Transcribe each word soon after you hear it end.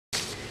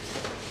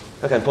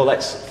Okay, Paul,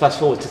 let's fast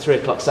forward to 3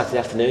 o'clock Saturday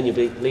afternoon. You'll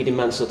be leading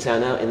Mansfield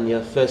Town out in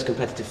your first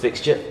competitive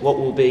fixture. What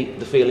will be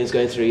the feelings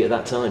going through you at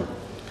that time?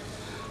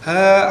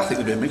 I think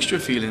there'll be a mixture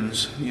of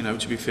feelings, you know,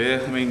 to be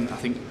fair. I mean, I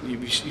think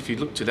if you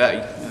look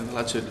today, the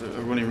lads are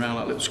running around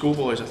like little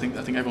schoolboys. I think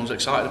everyone's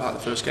excited about the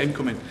first game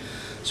coming.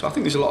 So I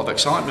think there's a lot of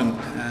excitement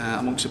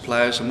amongst the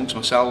players, amongst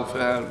myself.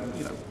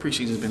 You know,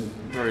 pre-season's been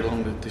very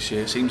long this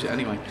year, seems it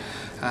anyway.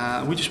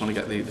 We just want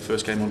to get the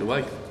first game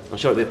underway. I'm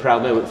sure it'll be a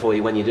proud moment for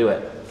you when you do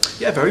it.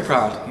 Yeah, very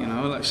proud. You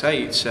know, like I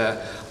say, it's I'm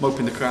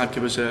hoping the crowd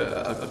give us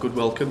a good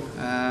welcome,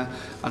 and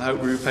I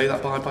hope we repay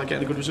that by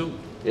getting a good result.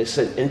 It's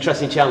an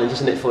interesting challenge,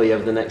 isn't it, for you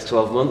over the next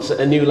 12 months?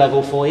 A new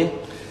level for you?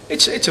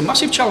 It's a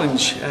massive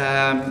challenge,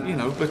 you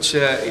know, but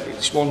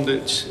it's one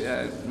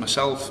that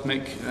myself,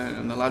 Mick,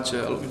 and the lads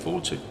are looking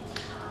forward to.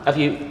 Have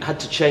you had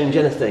to change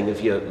anything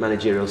of your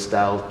managerial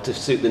style to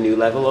suit the new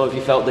level, or have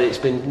you felt that it's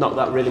been not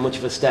that really much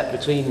of a step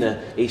between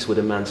Eastwood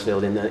and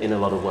Mansfield in a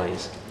lot of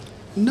ways?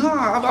 No,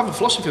 I have a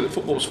philosophy that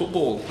football's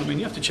football. I mean,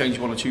 you have to change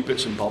one or two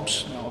bits and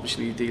bobs. You know,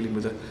 obviously, you're dealing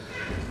with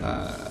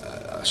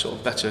a sort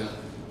of better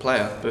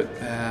player, but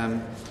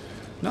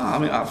no, I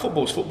mean,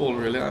 football's football.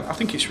 Really, I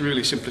think it's a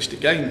really simplistic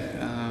game.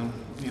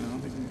 You know, I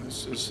think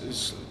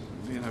as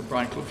you know,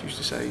 Brian Clough used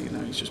to say, you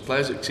know, it's just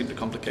players that seem to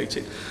complicate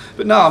it.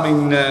 But no, I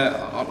mean,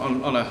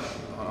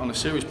 on a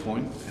serious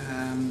point,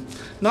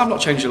 no, I've not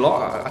changed a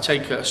lot. I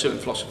take a certain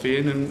philosophy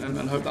in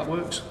and hope that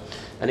works.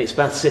 And it's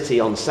Bath City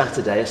on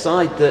Saturday, a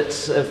side that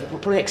have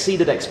probably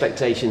exceeded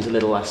expectations a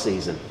little last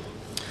season.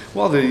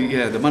 Well,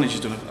 the manager's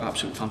done an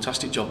absolutely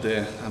fantastic job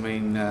there. I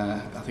mean,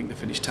 I think they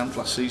finished 10th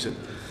last season,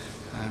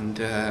 and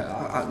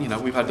you know,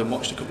 we've had them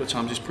watched a couple of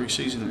times this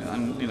pre-season,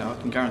 and you know, I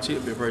can guarantee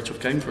it'll be a very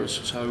tough game for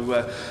us.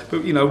 So,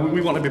 but you know,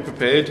 we want to be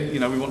prepared. You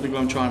know, we want to go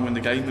and try and win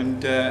the game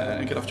and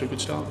get off to a good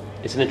start.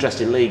 It's an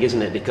interesting league,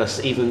 isn't it?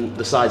 Because even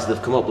the sides that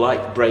have come up,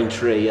 like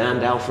Braintree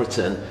and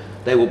Alfreton,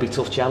 they will be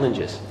tough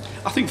challenges.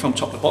 I think from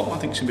top to bottom, I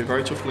think it's going to be a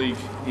very tough league,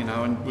 you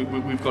know, and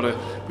we've got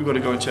to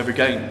go into every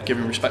game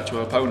giving respect to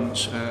our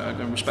opponents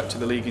and respect to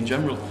the league in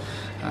general.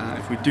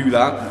 If we do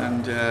that,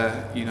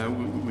 and you know,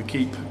 we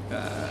keep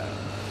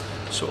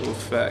sort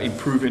of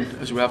improving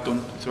as we have done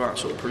throughout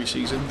sort of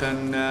pre-season,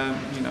 then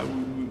you know,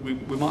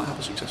 we might have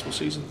a successful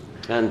season.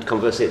 And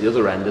conversely at the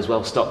other end as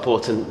well,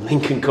 Stockport and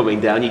Lincoln coming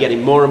down, you're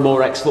getting more and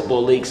more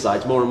ex-football league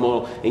sides, more and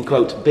more, in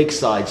quote, big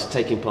sides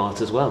taking part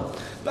as well.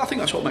 But I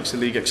think that's what makes the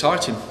league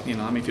exciting. You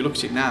know, I mean, if you look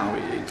at it now,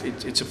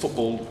 it's a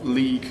football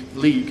league.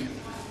 You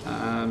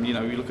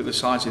know, you look at the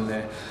sides in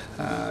there.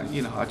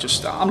 You know,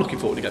 I'm looking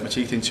forward to getting my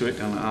teeth into it,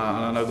 and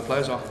I know the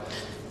players are.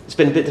 It's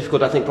been a bit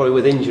difficult, I think, probably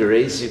with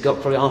injuries. You've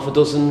got probably half a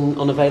dozen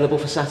unavailable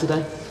for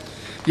Saturday.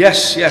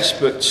 Yes,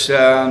 but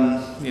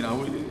you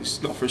know,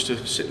 it's not for us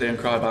to sit there and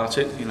cry about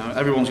it. You know,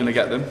 everyone's going to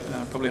get them.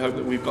 I probably hope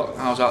that we've got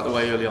ours out of the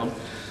way early on.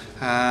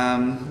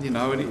 You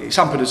know, it's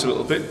hampered us a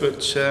little bit, but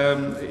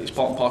it's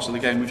part and parcel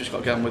of the game. We've just got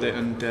to get on with it,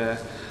 and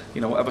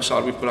you know, whatever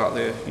side we put out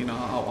there, you know,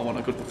 I want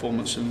a good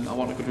performance and I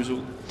want a good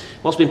result.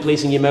 What's been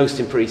pleasing you most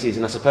in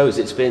pre-season? I suppose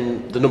it's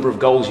been the number of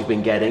goals you've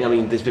been getting. I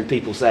mean, there's been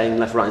people saying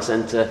left, right and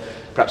centre,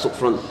 perhaps up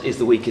front is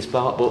the weakest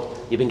part, but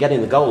you've been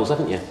getting the goals,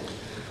 haven't you?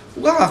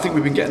 Well, I think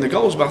we've been getting the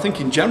goals, but I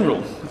think in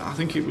general, I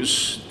think it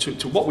was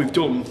to what we've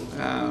done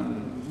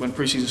when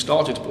pre-season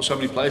started, to put so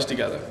many players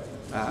together.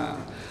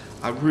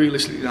 I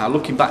realistically, now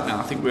looking back now,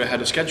 I think we're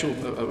ahead of schedule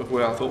of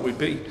where I thought we'd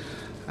be.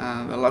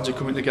 The lads are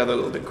coming together a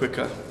little bit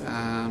quicker,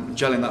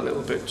 gelling that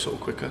little bit sort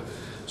of quicker.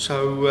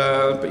 So,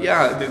 but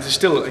yeah, there's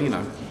still, you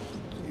know,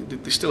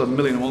 there's still a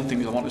million and one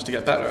things I want us to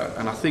get better at,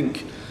 and I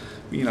think,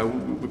 you know,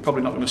 we're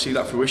probably not going to see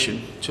that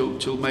fruition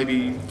till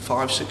maybe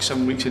 5, 6,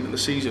 7 weeks into the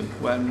season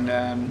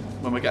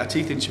when we get our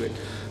teeth into it.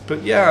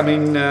 But yeah, I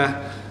mean,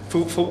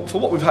 for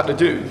what we've had to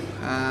do,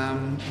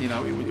 you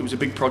know, it was a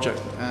big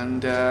project,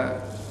 and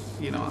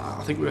you know,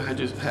 I think we're ahead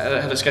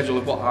of schedule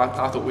of what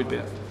I thought we'd be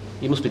at.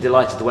 You must be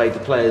delighted the way the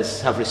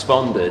players have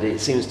responded. It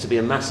seems to be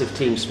a massive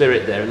team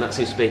spirit there, and that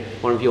seems to be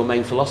one of your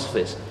main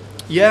philosophies.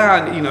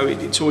 Yeah, and you know,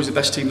 it's always the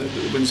best team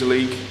that wins the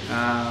league.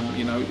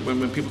 You know,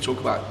 when people talk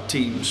about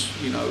teams,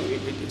 you know,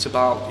 it's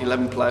about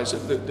 11 players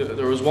that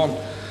are as one.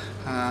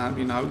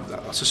 You know,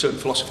 that's a certain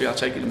philosophy I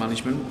take into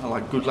management. I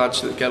like good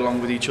lads that get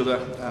along with each other,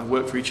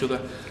 work for each other,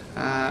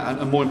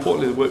 and more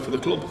importantly, they work for the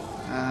club.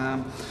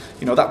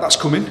 You know, that's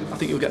coming. I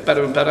think it'll get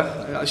better and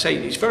better. I say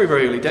it's very,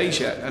 very early days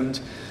yet, and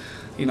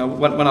you know,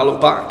 when I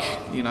look back,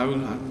 you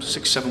know,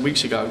 6, 7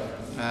 weeks ago,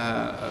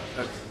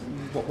 at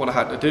what I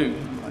had to do,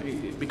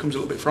 it becomes a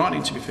little bit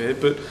frightening, to be fair.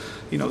 But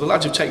you know, the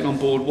lads have taken on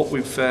board what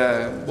we've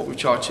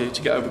tried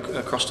to get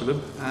across to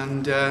them,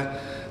 and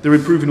they're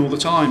improving all the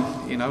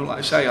time. You know, like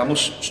I say, I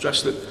must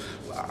stress that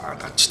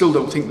I still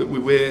don't think that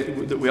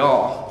we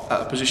are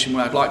at a position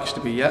where I'd like us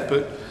to be yet,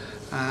 but.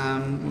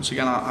 Once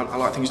again, I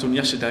like things done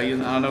yesterday,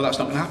 and I know that's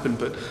not going to happen.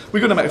 But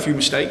we're going to make a few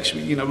mistakes.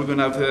 You know, we're going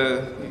to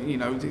have you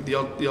know,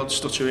 the odd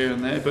stutter here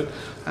and there. But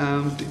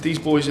these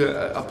boys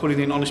are putting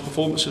in honest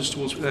performances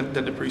towards the end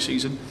of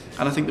pre-season,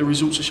 and I think the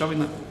results are showing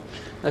that.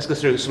 Let's go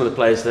through some of the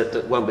players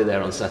that won't be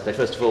there on Saturday.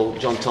 First of all,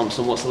 John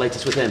Thompson. What's the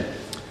latest with him?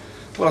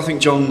 Well, I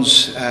think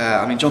John's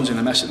in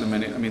a mess at the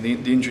minute. I mean,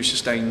 the injury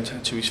sustained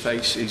to his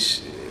face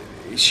is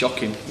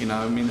shocking. You know,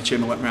 I mean, the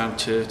chairman went round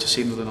to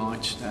see him the other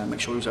night, make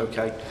sure he was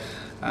okay.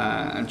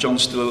 And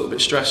John's still a little bit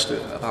stressed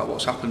about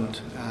what's happened.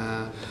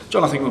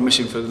 John, I think we'll miss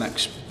him for the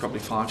next probably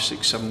 5,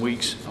 6, 7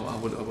 weeks. I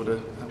would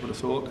have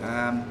thought.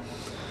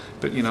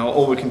 But you know,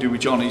 all we can do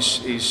with John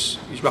is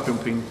wrap him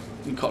up in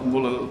cotton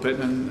wool a little bit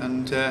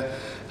and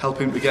help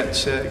him to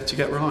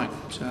get right.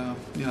 So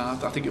you know,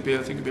 I think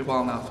it'd be a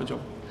while now for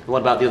John.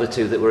 What about the other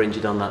two that were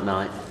injured on that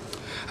night?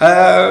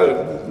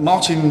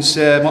 Martin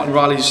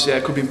Riley's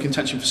could be in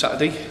contention for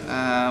Saturday.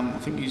 I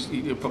think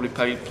he'll probably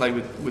play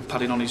with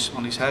padding on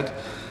his head.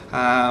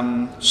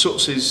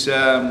 Sutz he's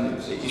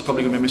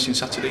probably going to be missing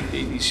Saturday.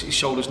 His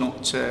shoulder's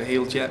not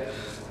healed yet,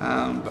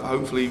 but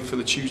hopefully for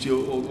the Tuesday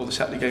or the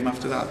Saturday game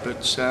after that. But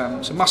it's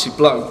a massive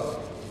blow.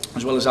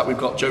 As well as that, we've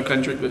got Joe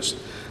Kendrick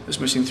that's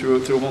missing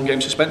through a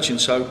one-game suspension.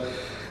 So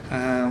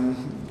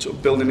sort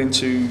of building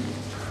into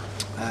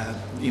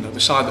the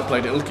side that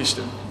played at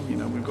Ilkeston, you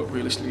know, we've got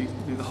realistically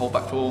the whole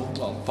back four.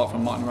 Well, apart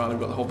from Martin Riley,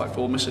 we've got the whole back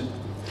four missing.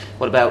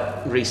 What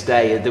about Rhys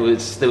Day? There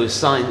was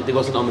sign that he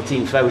wasn't on the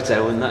team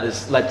photo, and that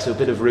has led to a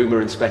bit of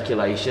rumour and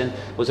speculation.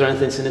 Was there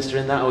anything sinister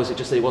in that, or was it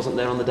just that he wasn't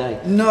there on the day?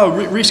 No,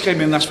 Rhys came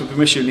in and asked for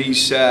permission.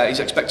 He's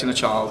expecting a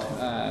child.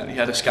 He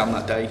had a scan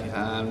that day,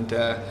 and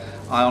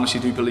I honestly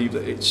do believe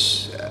that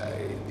it's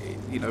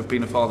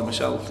being a father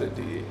myself, that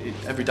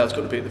every dad's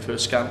got to be at the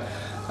first scan.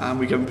 And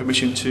we gave him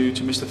permission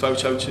to miss the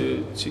photo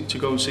to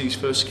go and see his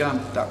first scan.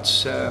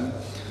 That's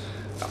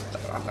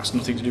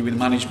nothing to do with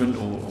management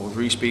or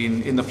Rhys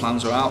being in the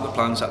plans or out the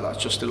plans. That's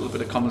just a little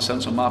bit of common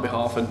sense on my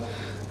behalf and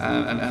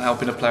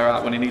helping a player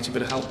out when he needs a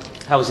bit of help.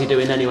 How's he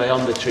doing anyway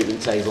on the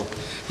treatment table?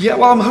 Yeah,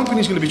 well, I'm hoping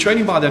he's going to be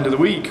training by the end of the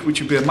week,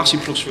 which would be a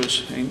massive plus for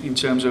us in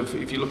terms of,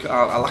 if you look at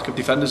our lack of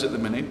defenders at the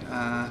minute.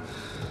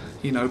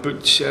 But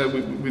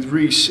with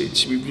Rhys,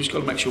 we've just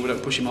got to make sure we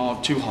don't push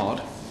him too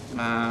hard.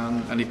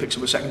 And he picks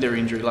up a secondary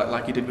injury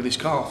like he did with his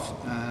calf.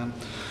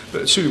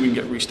 But the sooner we can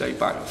get Rhys Day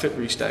back, fit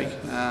Rhys Day,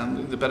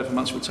 the better for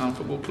Mansfield Town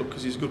Football Club,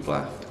 because he's a good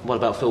player. What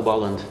about Phil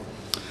Bolland?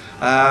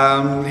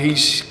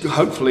 He's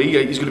going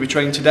to be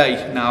training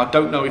today. Now, I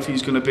don't know if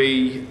he's going to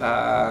be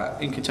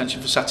in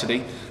contention for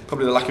Saturday.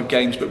 Probably the lack of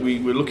games, but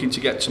we're looking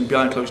to get some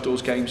behind closed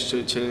doors games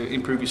to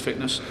improve his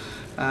fitness.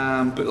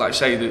 But like I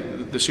say,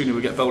 the sooner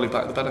we get Bowley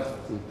back, the better.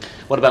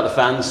 What about the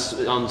fans?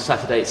 On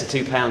Saturday, it's a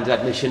 £2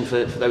 admission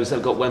for those that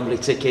have got Wembley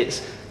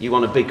tickets. You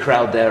want a big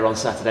crowd there on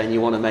Saturday, and you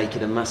want to make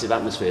it a massive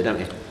atmosphere, don't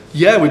you?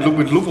 Yeah, we'd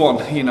love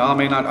one. You know, I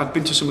mean, I've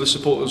been to some of the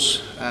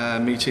supporters'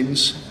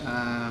 meetings.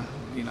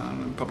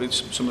 And probably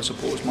some of the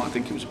supporters might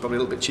think it was probably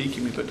a little bit cheeky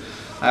of me, but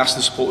I asked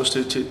the supporters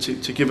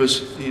to give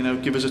us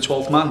a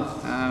 12th man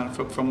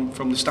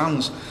from the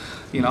stands.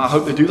 You know, I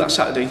hope they do that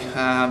Saturday.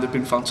 They've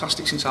been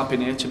fantastic since I've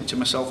been here, to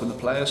myself and the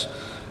players.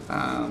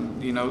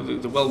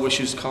 The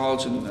well-wishers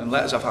cards and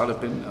letters I've had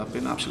have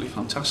been absolutely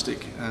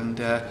fantastic,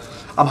 and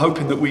I'm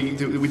hoping that we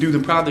do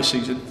them proud this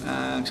season.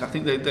 Because I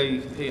think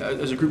they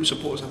as a group of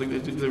supporters, I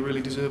think they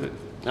really deserve it.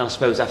 And I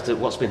suppose after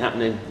what's been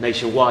happening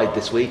nationwide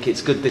this week,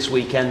 it's good this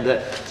weekend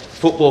that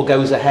football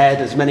goes ahead,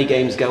 as many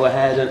games go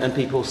ahead, and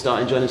people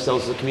start enjoying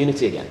themselves as a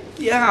community again.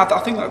 Yeah, I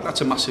think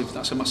that's a massive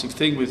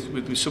thing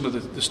with some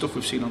of the stuff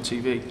we've seen on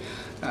TV.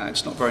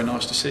 It's not very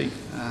nice to see.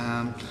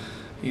 And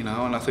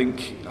I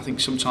think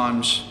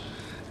sometimes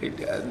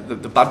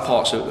the bad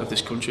parts of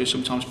this country are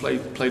sometimes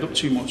played up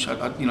too much.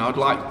 I'd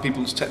like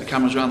people to take the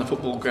cameras around the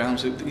football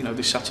grounds,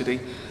 this Saturday,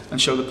 and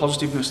show the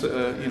positiveness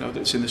that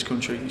that's in this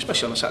country,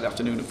 especially on a Saturday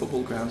afternoon at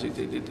football grounds.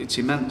 It's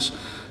immense.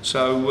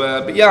 So,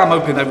 but yeah, I'm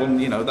hoping everyone,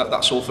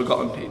 that's all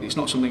forgotten. It's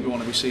not something we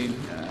want to be seeing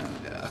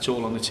at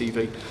all on the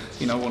TV.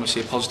 I want to see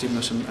a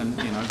positiveness, and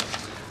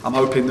I'm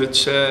hoping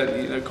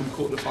that come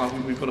quarter to five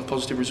we've got a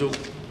positive result.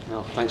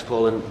 Well, thanks,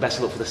 Paul, and best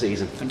of luck for the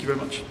season. Thank you very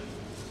much.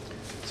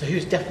 So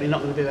who's definitely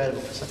not going to be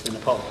available for Saturday,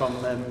 apart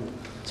from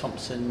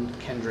Thompson,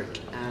 Kendrick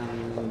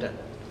and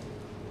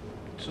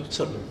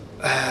Sutton?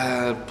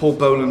 Paul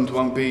Boland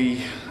won't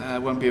be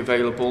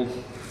available.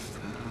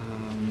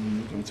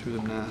 Going through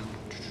them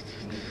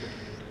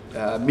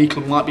now.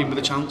 Meikle might be with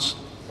a chance.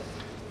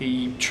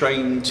 He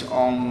trained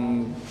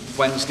on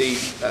Wednesday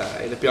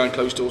in a behind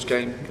closed doors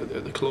game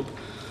at the club.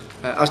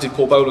 As did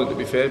Paul Boland, to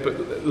be fair, but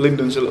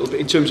Lyndon's a little bit,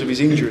 in terms of his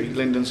injury,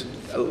 Lyndon's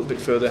a little bit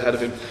further ahead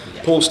of him.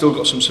 Yeah. Paul's still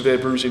got some severe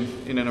bruising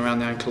in and around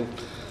the ankle.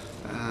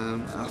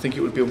 I think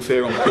it would be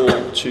unfair on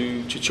Paul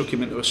to chuck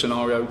him into a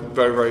scenario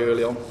very, very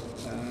early on.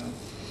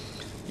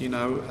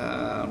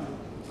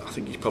 I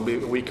think he's probably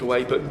a week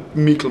away, but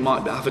Meikle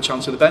might have a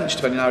chance at the bench,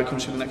 depending on how he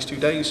comes through the next 2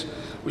 days,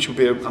 which would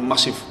be a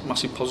massive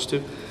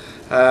positive.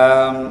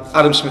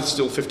 Adam Smith's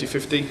still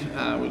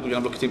 50-50. We're going to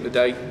look at him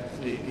today.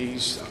 I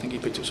think he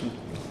picked up some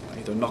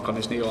either knock on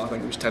his knee, or I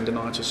think it was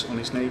tendonitis on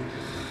his knee.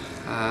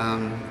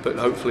 But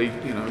hopefully,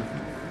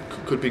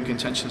 could be in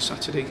contention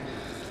Saturday.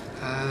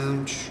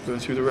 Going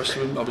through the rest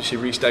of them, obviously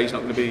Rhys Day's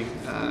not going to be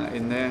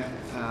in there.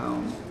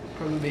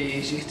 Probably be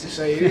easy to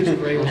say who's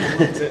available,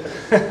 isn't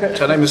it?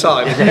 Should I name the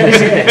side?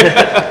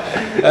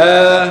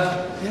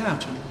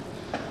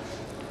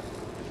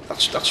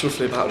 that's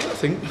roughly about it, I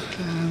think.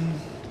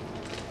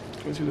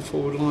 Going through the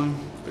forward line,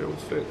 they're all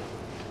fit.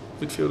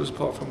 Midfielders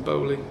apart from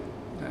Bowley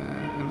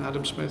and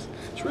Adam Smith.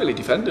 It's really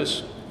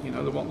defenders. You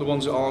know, the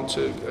ones that aren't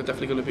are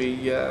definitely going to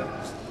be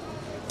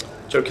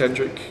Joe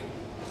Kendrick,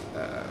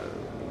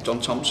 John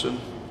Thompson,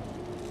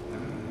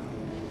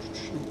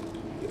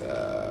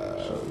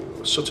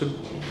 Sutton.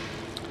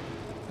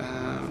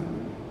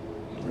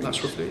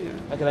 That's roughly it,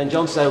 yeah. Okay then,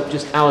 John, so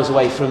just hours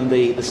away from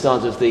the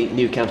start of the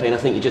new campaign, I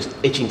think you're just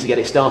itching to get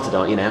it started,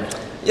 aren't you now?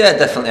 Yeah,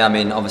 definitely. I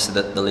mean,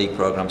 obviously the league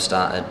programme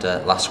started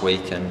last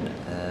week, and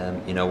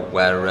you know,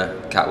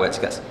 can't wait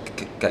to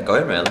get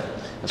going, really.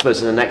 I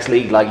suppose in the next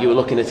league, like, you were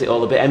looking at it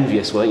all a bit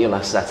envious, weren't you,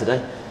 last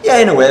Saturday? Yeah,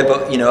 in a way,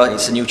 but you know,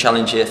 it's a new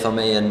challenge here for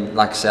me, and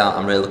like I say,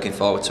 I'm really looking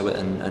forward to it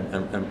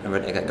and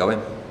ready to get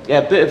going. Yeah,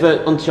 a bit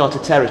of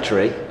uncharted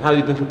territory. How have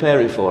you been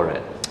preparing for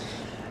it?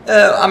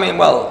 I mean,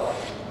 well,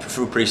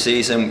 through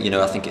pre-season, you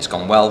know, I think it's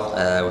gone well.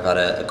 We've had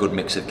a good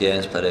mix of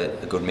games, played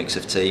a good mix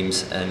of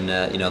teams,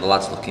 and you know, the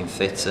lads looking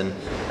fit, and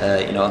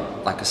you know,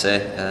 like I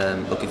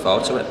say, looking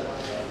forward to it.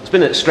 It's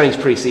been a strange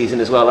pre-season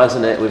as well,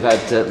 hasn't it? We've had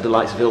the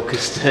likes of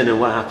Ilkeston and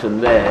what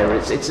happened there.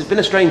 It's been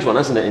a strange one,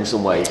 hasn't it, in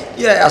some ways?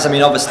 Yeah, as I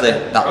mean, obviously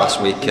that last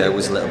week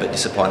was a little bit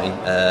disappointing.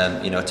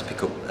 You know, to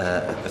pick up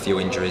a few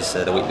injuries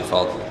the week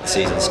before the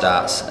season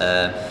starts.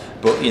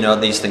 But you know,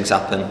 these things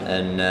happen,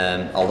 and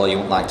although you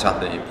wouldn't like to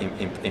happen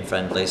in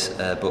friendlies,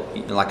 but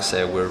like I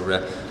say,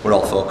 we're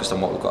all focused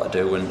on what we've got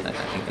to do and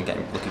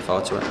looking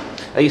forward to it.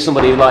 Are you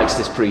somebody who likes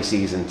this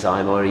pre-season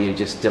time, or are you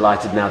just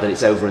delighted now that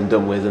it's over and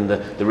done with and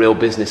the real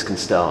business can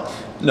start?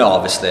 No,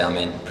 obviously, I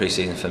mean,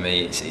 pre-season for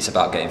me, it's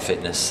about getting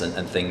fitness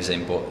and things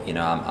in, but you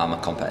know, I'm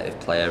a competitive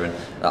player, and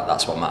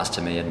that's what matters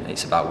to me, and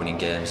it's about winning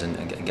games and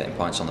getting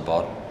points on the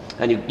board.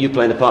 And you're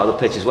playing a part of the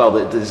pitch as well.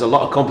 There's a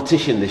lot of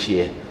competition this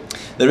year.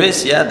 There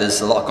is, yeah.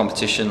 There's a lot of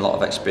competition, a lot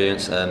of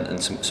experience,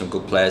 and some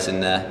good players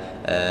in there,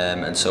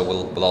 and so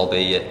we'll all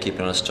be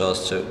keeping on our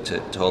toes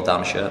to hold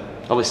down a shirt.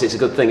 Obviously, it's a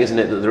good thing, isn't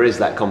it, that there is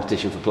that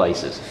competition for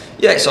places?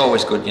 Yeah, it's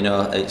always good. You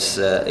know, it's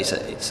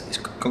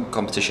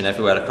competition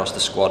everywhere across the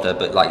squad,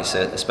 but like you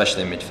said,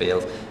 especially in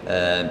midfield.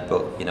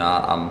 But you know,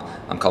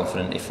 I'm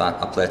confident if I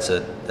play to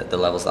the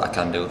levels that I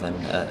can do, then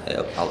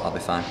I'll be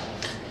fine.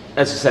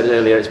 As I said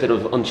earlier, it's a bit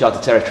of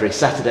uncharted territory.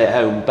 Saturday at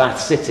home,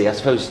 Bath City. I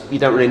suppose you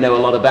don't really know a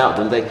lot about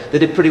them. They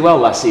did pretty well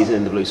last season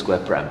in the Blue Square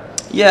Prem.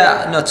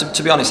 Yeah, no.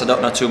 To be honest, I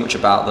don't know too much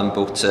about them.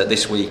 But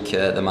this week,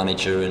 the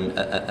manager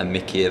and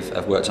Mickey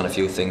have worked on a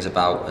few things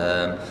about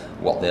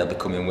what they'll be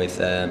coming with,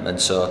 and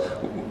so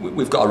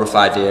we've got a rough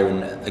idea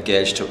and a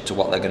gauge to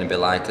what they're going to be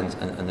like,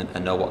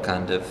 and know what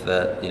kind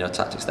of you know,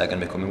 tactics they're going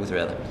to be coming with,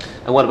 really.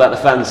 And what about the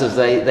fans? Have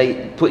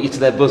they put you to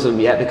their bosom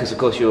yet? Because of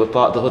course you were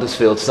part of the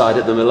Huddersfield side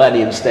at the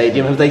Millennium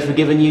Stadium. Have they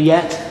forgiven you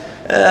yet?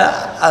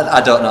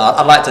 I don't know.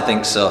 I'd like to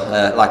think so.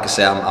 Like I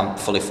say, I'm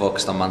fully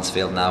focused on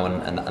Mansfield now,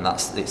 and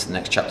it's the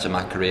next chapter of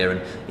my career,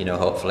 and you know,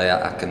 hopefully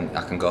I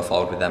can go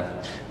forward with them.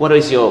 What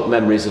is your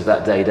memories of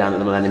that day down at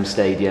the Millennium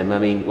Stadium? I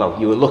mean, well,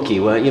 you were lucky,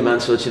 weren't you?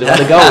 Mansfield should have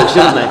had a goal,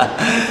 shouldn't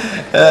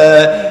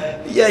they?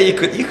 Yeah, you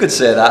could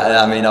say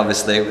that. I mean,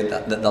 obviously,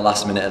 the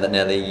last minute that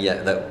nearly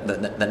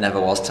that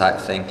never was type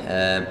thing.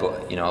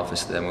 But you know,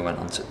 obviously, then we went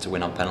on to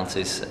win on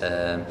penalties.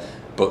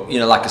 But you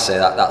know, like I say,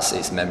 that's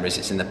its memories.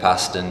 It's in the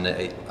past, and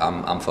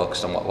I'm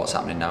focused on what's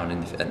happening now and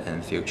in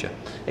the future.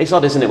 It's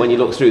odd, isn't it, when you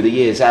look through the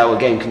years, how a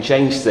game can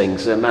change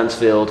things.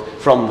 Mansfield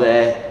from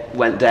there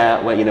went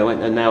down,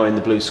 and now in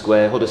the Blue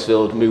Square.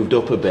 Huddersfield moved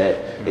up a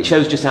bit. It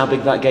shows just how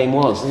big that game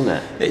was, doesn't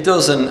it? It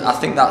does, and I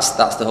think that's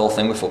the whole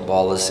thing with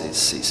footballers.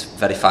 It's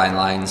very fine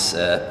lines,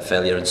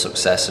 failure and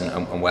success,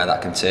 and where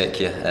that can take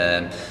you.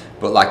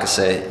 But like I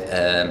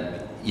say,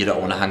 you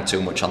don't want to hang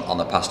too much on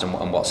the past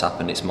and what's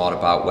happened. It's more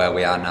about where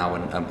we are now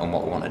and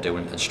what we want to do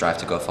and strive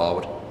to go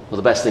forward. Well,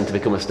 the best thing to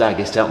become a Stag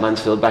is to help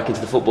Mansfield back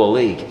into the Football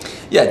League.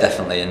 Yeah,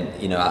 definitely,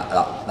 and you know,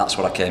 that's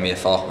what I came here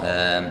for.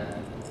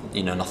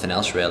 You know, nothing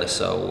else really.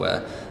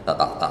 So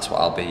that's what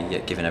I'll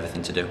be giving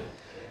everything to do.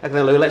 Okay,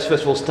 Lou, let's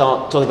first of all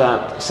start talking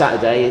about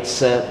Saturday.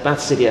 It's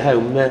Bath City at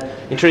home.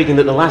 Intriguing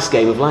that the last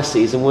game of last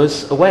season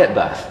was away at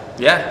Bath.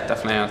 Yeah,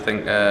 definitely. I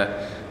think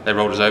they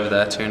rolled us over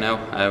there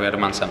 2-0. We had a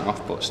man sent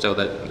off, but still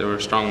they were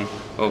a strong,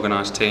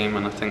 organised team,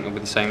 and I think they'll be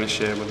the same this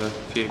year with a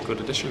few good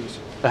additions.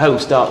 A home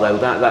start though,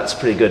 that's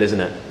pretty good, isn't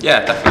it?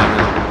 Yeah, definitely.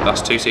 I mean, the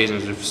last 2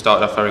 seasons we've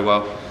started off very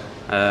well,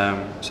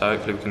 so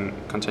hopefully we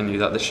can continue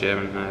that this year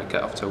and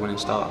get off to a winning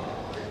start.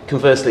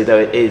 Conversely though,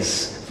 it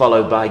is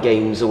followed by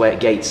games away at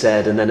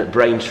Gateshead and then at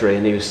Braintree,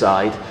 a new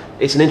side.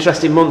 It's an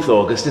interesting month,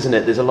 August, isn't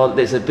it?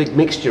 There's a big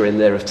mixture in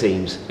there of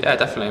teams. Yeah,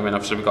 definitely. I mean,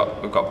 obviously we've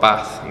got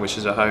Bath, which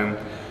is a home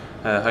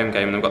game,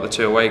 and we've got the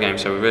 2 away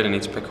games, so we really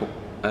need to pick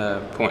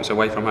up points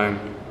away from home.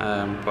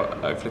 But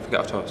hopefully, if we get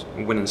off to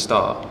a winning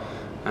start,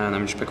 and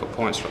then we just pick up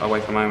points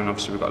away from home, and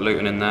obviously we've got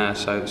Luton in there,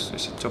 so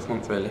it's a tough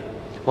month really.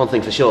 One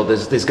thing for sure,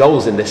 there's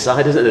goals in this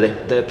side, isn't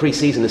there? The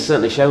pre-season has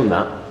certainly shown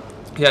that.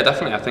 Yeah,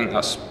 definitely. I think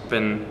that's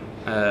been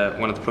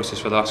one of the pluses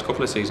for the last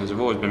couple of seasons.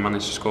 We've always been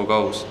managed to score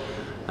goals,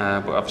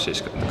 but obviously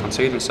it's the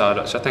conceding side,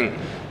 which I think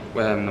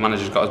the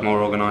manager's got us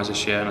more organised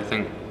this year, and I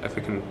think if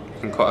we can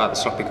cut out the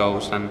sloppy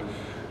goals, then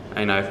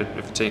you know,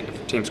 if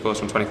a team scores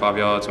from 25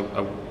 yards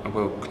a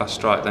world-class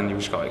strike, then you've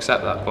just got to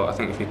accept that. But I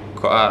think if you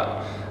cut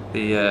out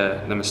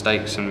the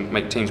mistakes and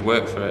make teams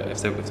work for it,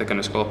 if they're going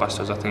to score past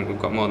us, I think we've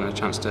got more than a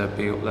chance to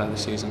be up there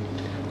this season.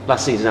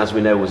 Last season, as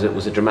we know, was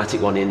a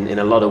dramatic one in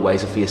a lot of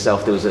ways. And for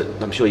yourself,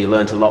 I'm sure you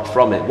learnt a lot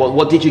from it.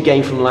 What did you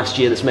gain from last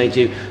year that's made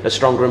you a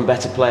stronger and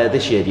better player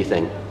this year, do you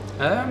think?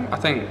 I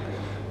think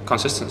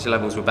consistency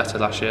levels were better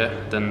last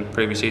year than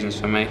previous seasons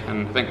for me,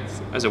 and I think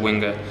as a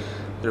winger,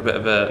 they're a bit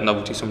of a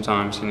novelty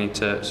sometimes. You need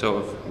to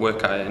sort of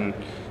work at it, and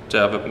to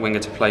have a winger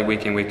to play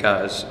week in, week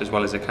out as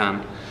well as they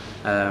can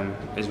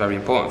is very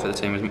important for the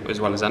team as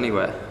well as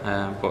anywhere.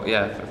 But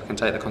yeah, if we can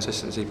take the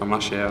consistency from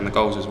last year and the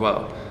goals as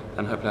well,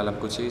 then hopefully I'll have a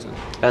good season.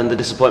 And the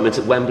disappointment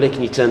at Wembley,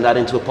 can you turn that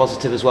into a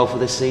positive as well for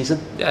this season?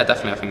 Yeah,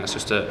 definitely. I think that's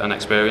just an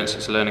experience.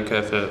 It's a learning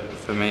curve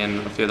for me and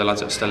a few of the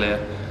lads that are still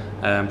here.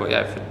 But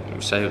yeah, if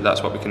we say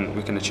that's what we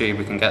can achieve,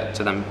 we can get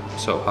to them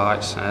sort of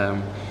heights.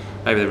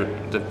 Maybe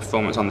the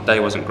performance on the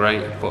day wasn't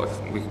great, but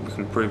if we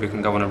can prove we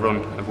can go on a run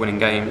of winning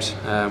games,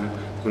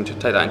 we can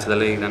take that into the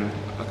league, then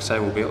like I say,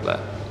 we'll be up there.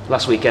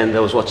 Last weekend I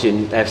was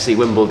watching FC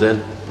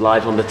Wimbledon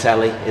live on the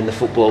telly in the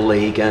Football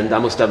League, and I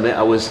must admit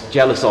I was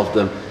jealous of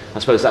them. I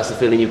suppose that's the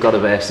feeling you've got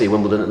of FC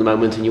Wimbledon at the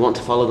moment, and you want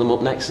to follow them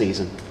up next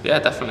season. Yeah,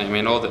 definitely. I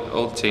mean, all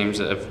the teams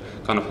that have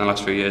gone up in the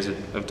last few years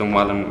have done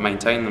well and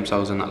maintained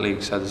themselves in that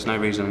league, so there's no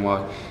reason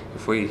why,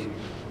 if we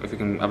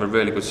can have a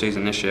really good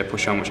season this year,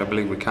 push on, which I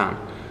believe we can,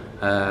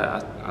 like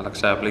I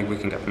say, I believe we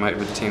can get promoted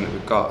with the team that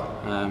we've got,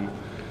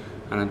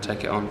 and then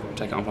take it on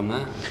from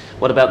there.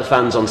 What about the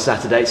fans on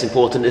Saturday? It's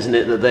important, isn't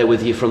it, that they're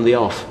with you from the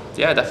off?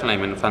 Yeah, definitely. I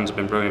mean, the fans have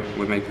been brilliant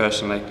with me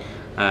personally,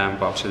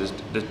 but obviously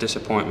there's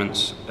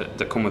disappointments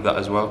that come with that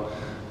as well,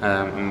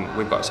 and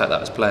we've got to take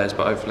that as players,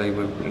 but hopefully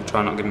we'll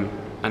try not to give them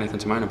anything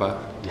to moan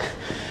about.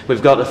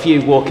 We've got a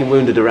few walking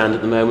wounded around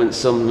at the moment,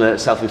 some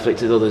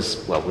self-inflicted,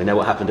 others, well, we know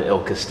what happened at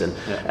Ilkeston.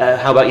 Yeah.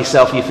 How about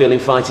yourself? Are you feeling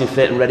fighting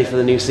fit and ready for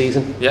the new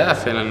season? Yeah,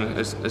 feeling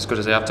as good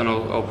as I have done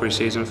all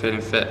pre-season,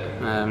 feeling fit,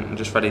 and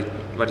just ready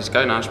to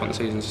go now. I just want the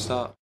season to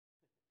start.